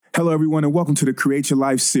Hello, everyone, and welcome to the Create Your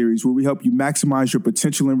Life series, where we help you maximize your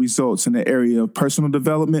potential and results in the area of personal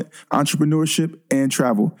development, entrepreneurship, and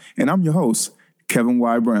travel. And I'm your host, Kevin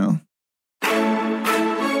Y. Brown.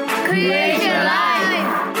 Create your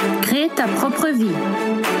life. Crée ta propre vie.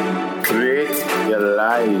 Create your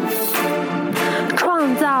life.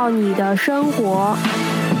 创造你的生活。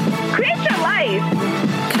 Create your life.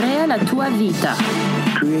 Crea la tua vita.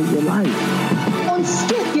 Create your life.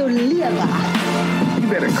 Ontstop je leven. You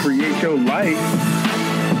better create your life.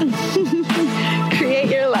 Create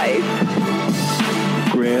your life.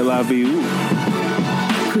 Create la vie.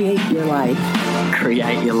 Create your life.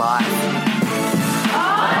 Create your life.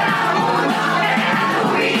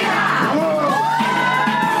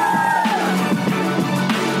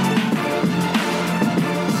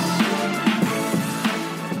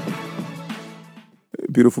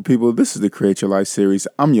 Beautiful people, this is the Create Your Life series.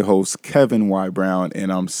 I'm your host, Kevin Y. Brown,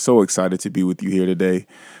 and I'm so excited to be with you here today.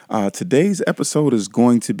 Today's episode is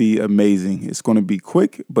going to be amazing. It's going to be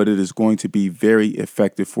quick, but it is going to be very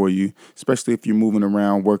effective for you, especially if you're moving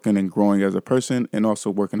around, working and growing as a person, and also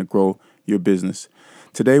working to grow your business.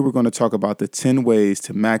 Today, we're going to talk about the 10 ways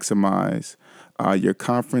to maximize your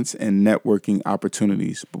conference and networking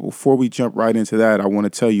opportunities. But before we jump right into that, I want to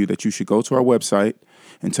tell you that you should go to our website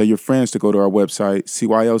and tell your friends to go to our website,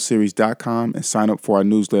 cylseries.com, and sign up for our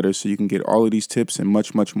newsletter so you can get all of these tips and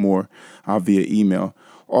much, much more via email.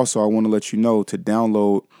 Also, I want to let you know to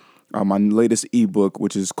download my latest ebook,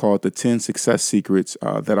 which is called The 10 Success Secrets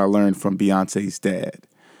that I learned from Beyonce's dad.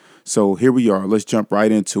 So here we are. Let's jump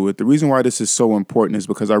right into it. The reason why this is so important is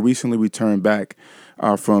because I recently returned back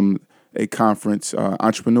from a conference,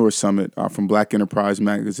 Entrepreneur Summit from Black Enterprise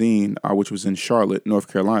Magazine, which was in Charlotte,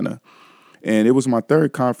 North Carolina. And it was my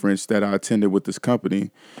third conference that I attended with this company.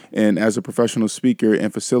 And as a professional speaker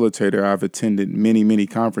and facilitator, I've attended many, many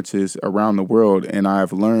conferences around the world, and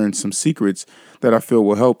I've learned some secrets that I feel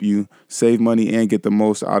will help you save money and get the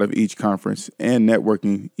most out of each conference and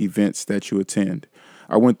networking events that you attend.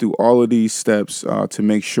 I went through all of these steps to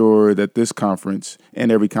make sure that this conference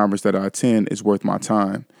and every conference that I attend is worth my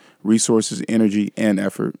time, resources, energy, and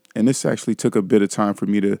effort. And this actually took a bit of time for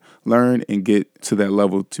me to learn and get to that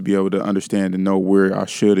level to be able to understand and know where I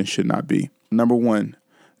should and should not be. Number one,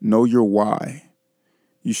 know your why.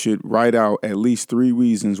 You should write out at least 3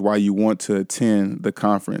 reasons why you want to attend the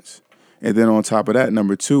conference. And then on top of that,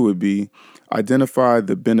 number 2 would be identify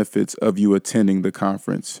the benefits of you attending the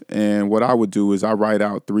conference. And what I would do is I write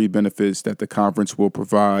out 3 benefits that the conference will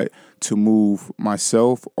provide to move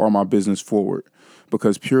myself or my business forward.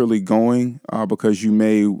 Because purely going, because you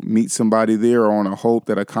may meet somebody there or on a hope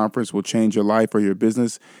that a conference will change your life or your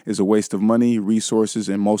business is a waste of money, resources,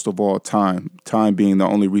 and most of all, time. Time being the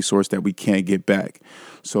only resource that we can't get back.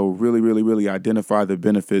 So really identify the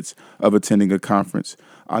benefits of attending a conference.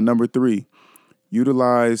 Number 3,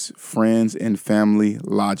 utilize friends and family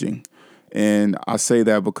lodging. And I say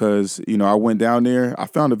that because, I went down there. I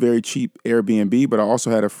found a very cheap Airbnb, but I also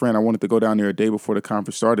had a friend. I wanted to go down there a day before the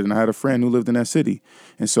conference started, and I had a friend who lived in that city.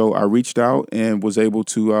 And so I reached out and was able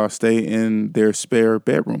to stay in their spare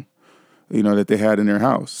bedroom, that they had in their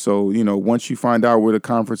house. So, once you find out where the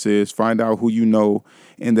conference is, find out who you know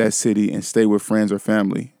in that city and stay with friends or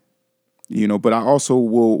family. But I also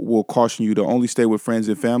will caution you to only stay with friends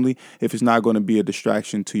and family if it's not going to be a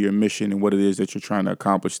distraction to your mission and what it is that you're trying to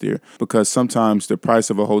accomplish there. Because sometimes the price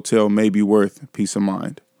of a hotel may be worth peace of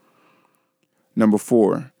mind. Number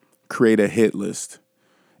 4, create a hit list.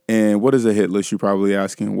 And what is a hit list, you're probably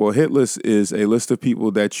asking? Well, a hit list is a list of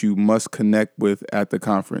people that you must connect with at the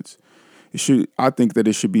conference. I think that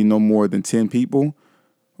it should be no more than 10 people.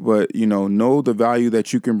 But, know the value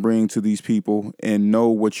that you can bring to these people and know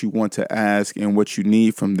what you want to ask and what you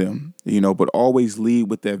need from them, but always lead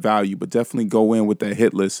with that value, but definitely go in with that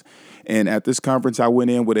hit list. And at this conference, I went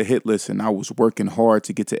in with a hit list and I was working hard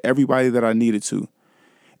to get to everybody that I needed to.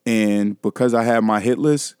 And because I had my hit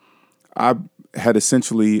list, I had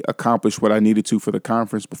essentially accomplished what I needed to for the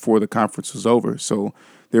conference before the conference was over. So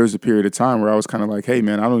there was a period of time where I was kind of like, hey,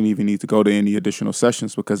 man, I don't even need to go to any additional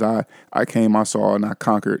sessions because I came, I saw, and I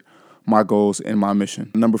conquered my goals and my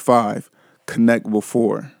mission. Number 5, connect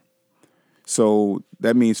before. So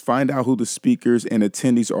that means find out who the speakers and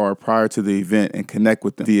attendees are prior to the event and connect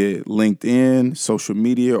with them via LinkedIn, social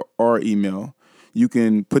media, or email. You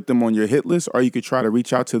can put them on your hit list or you could try to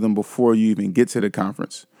reach out to them before you even get to the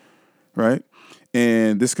conference, right?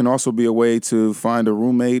 And this can also be a way to find a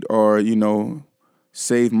roommate or,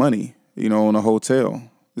 save money, on a hotel.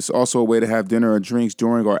 This is also a way to have dinner or drinks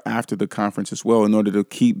during or after the conference as well in order to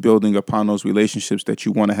keep building upon those relationships that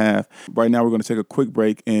you want to have. Right now, we're going to take a quick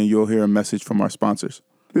break and you'll hear a message from our sponsors.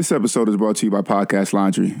 This episode is brought to you by Podcast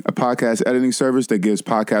Laundry, a podcast editing service that gives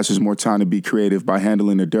podcasters more time to be creative by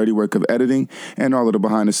handling the dirty work of editing and all of the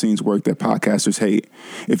behind-the-scenes work that podcasters hate.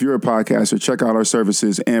 If you're a podcaster, check out our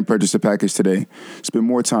services and purchase a package today. Spend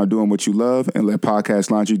more time doing what you love and let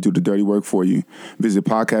Podcast Laundry do the dirty work for you. Visit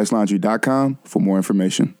podcastlaundry.com for more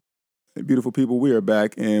information. Hey, beautiful people, we are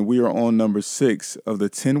back, and we are on number 6 of the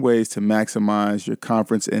 10 ways to maximize your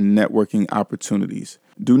conference and networking opportunities.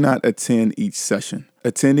 Do not attend each session.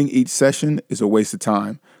 Attending each session is a waste of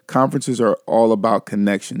time. Conferences are all about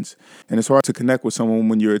connections, and it's hard to connect with someone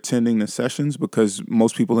when you're attending the sessions because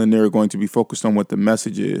most people in there are going to be focused on what the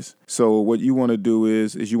message is. So what you want to do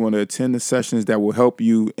is you want to attend the sessions that will help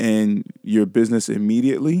you in your business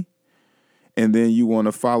immediately. And then you want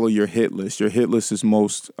to follow your hit list. Your hit list is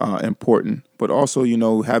most important. But also,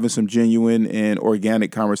 having some genuine and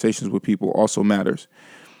organic conversations with people also matters.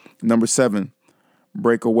 Number 7,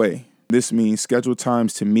 break away. This means schedule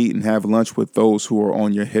times to meet and have lunch with those who are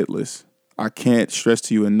on your hit list. I can't stress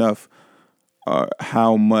to you enough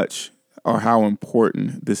how much or how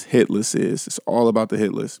important this hit list is. It's all about the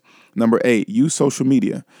hit list. Number 8, use social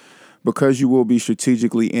media. Because you will be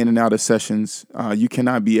strategically in and out of sessions, you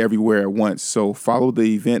cannot be everywhere at once. So follow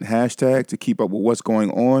the event hashtag to keep up with what's going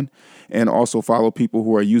on, and also follow people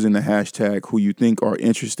who are using the hashtag who you think are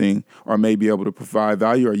interesting or may be able to provide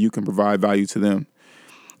value, or you can provide value to them.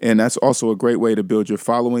 And that's also a great way to build your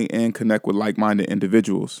following and connect with like-minded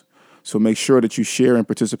individuals. So make sure that you share and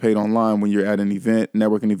participate online when you're at an event,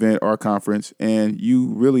 networking event, or a conference. And you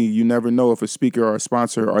never know if a speaker or a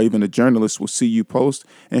sponsor or even a journalist will see you post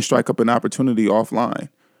and strike up an opportunity offline.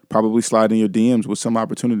 Probably slide in your DMs with some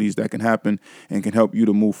opportunities that can happen and can help you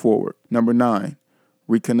to move forward. Number 9,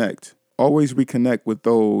 reconnect. Always reconnect with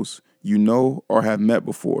those you know or have met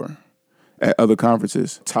before at other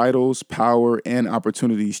conferences. Titles, power, and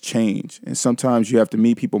opportunities change. And sometimes you have to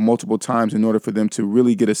meet people multiple times in order for them to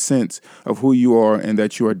really get a sense of who you are and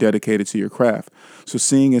that you are dedicated to your craft. So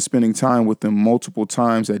seeing and spending time with them multiple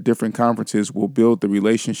times at different conferences will build the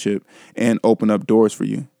relationship and open up doors for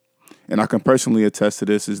you. And I can personally attest to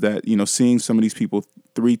this, is that, seeing some of these people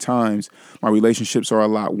 3 times, my relationships are a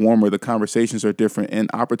lot warmer. The conversations are different, and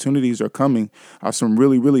opportunities are coming. Some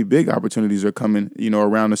really, really big opportunities are coming,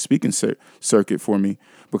 around the speaking circuit for me,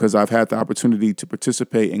 because I've had the opportunity to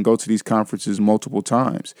participate and go to these conferences multiple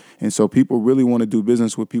times. And so people really want to do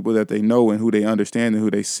business with people that they know and who they understand and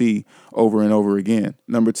who they see over and over again.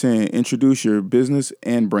 Number 10, introduce your business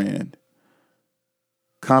and brand.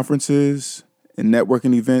 Conferences and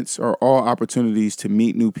networking events are all opportunities to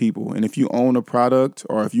meet new people. And if you own a product,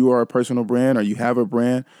 or if you are a personal brand, or you have a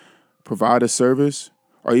brand, provide a service,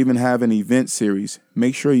 or even have an event series,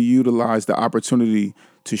 make sure you utilize the opportunity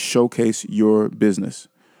to showcase your business.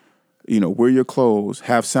 Wear your clothes,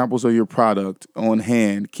 have samples of your product on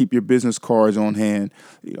hand, keep your business cards on hand,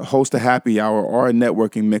 host a happy hour or a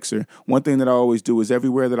networking mixer. One thing that I always do is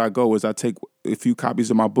everywhere that I go is I take a few copies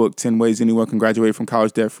of my book, 10 Ways Anyone Can Graduate from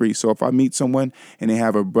College Debt Free. So if I meet someone and they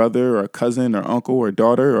have a brother or a cousin or uncle or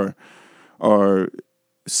daughter or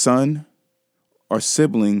son or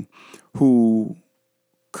sibling who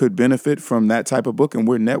could benefit from that type of book, and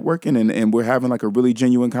we're networking and we're having like a really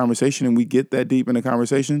genuine conversation, and we get that deep in the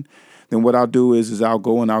conversation, then what I'll do is I'll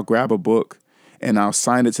go and I'll grab a book and I'll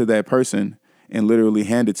sign it to that person and literally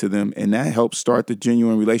hand it to them. And that helps start the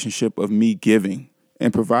genuine relationship of me giving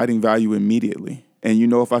and providing value immediately. And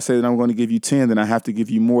if I say that I'm going to give you 10, then I have to give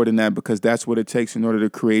you more than that, because that's what it takes in order to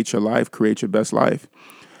create your life, create your best life.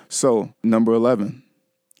 So number 11,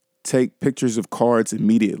 take pictures of cards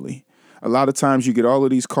immediately. A lot of times you get all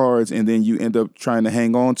of these cards and then you end up trying to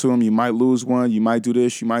hang on to them. You might lose one. You might do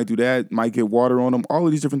this. You might do that. Might get water on them. All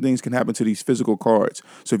of these different things can happen to these physical cards.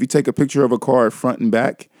 So if you take a picture of a card front and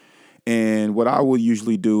back, and what I will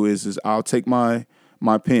usually do is I'll take my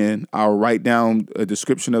pen, I'll write down a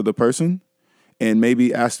description of the person, and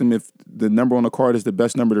maybe ask them if the number on the card is the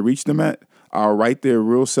best number to reach them at. I'll write their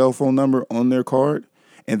real cell phone number on their card,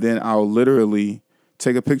 and then I'll literally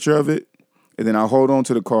take a picture of it, and then I'll hold on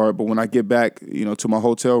to the card. But when I get back, to my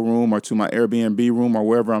hotel room or to my Airbnb room or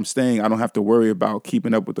wherever I'm staying, I don't have to worry about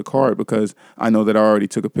keeping up with the card, because I know that I already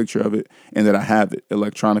took a picture of it and that I have it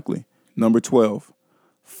electronically. Number 12,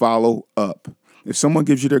 follow up. If someone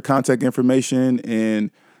gives you their contact information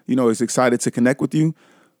and, is excited to connect with you,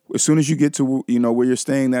 as soon as you get to, where you're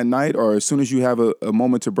staying that night, or as soon as you have a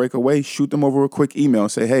moment to break away, shoot them over a quick email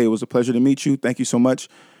and say, hey, it was a pleasure to meet you. Thank you so much,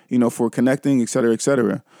 for connecting, et cetera, et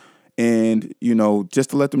cetera. And, just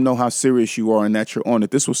to let them know how serious you are and that you're on it.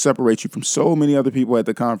 This will separate you from so many other people at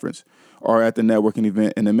the conference or at the networking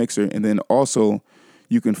event and the mixer. And then also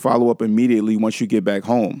you can follow up immediately once you get back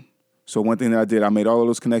home. So one thing that I did, I made all of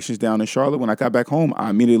those connections down in Charlotte. When I got back home, I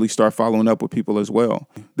immediately start following up with people as well.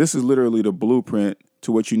 This is literally the blueprint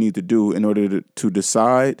to what you need to do in order to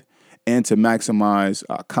decide and to maximize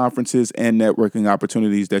conferences and networking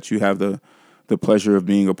opportunities that you have the pleasure of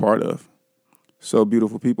being a part of. So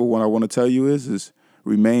beautiful people, what I want to tell you is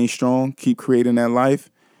remain strong, keep creating that life,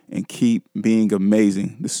 and keep being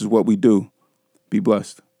amazing. This is what we do. Be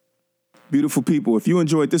blessed. Beautiful people, if you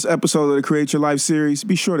enjoyed this episode of the Create Your Life series,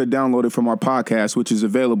 be sure to download it from our podcast, which is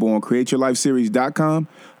available on createyourlifeseries.com,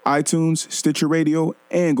 iTunes, Stitcher Radio,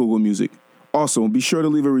 and Google Music. Also, be sure to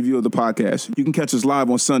leave a review of the podcast. You can catch us live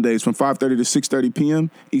on Sundays from 5:30 to 6:30 p.m.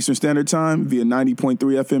 Eastern Standard Time via 90.3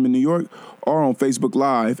 FM in New York or on Facebook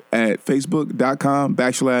Live at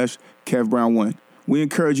facebook.com/KevBrown1. We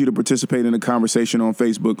encourage you to participate in the conversation on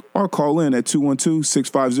Facebook or call in at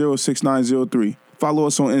 212-650-6903. Follow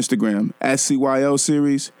us on Instagram at CYL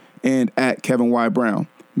Series and at Kevin Y. Brown.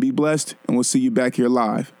 Be blessed, and we'll see you back here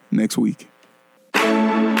live next week.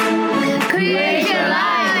 Create your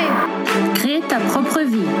life. Crée ta propre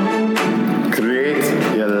vie. Create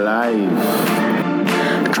your life.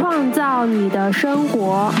 创造你的生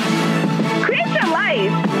活。 Create your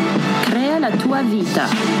life. Crea la tua vita.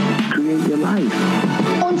 Create your life.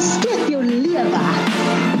 Unstick your liver.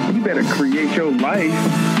 You better create your life.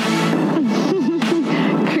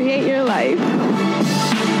 Create your life.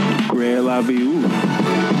 Create la vie.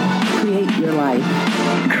 Create your life.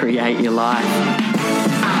 Create your life.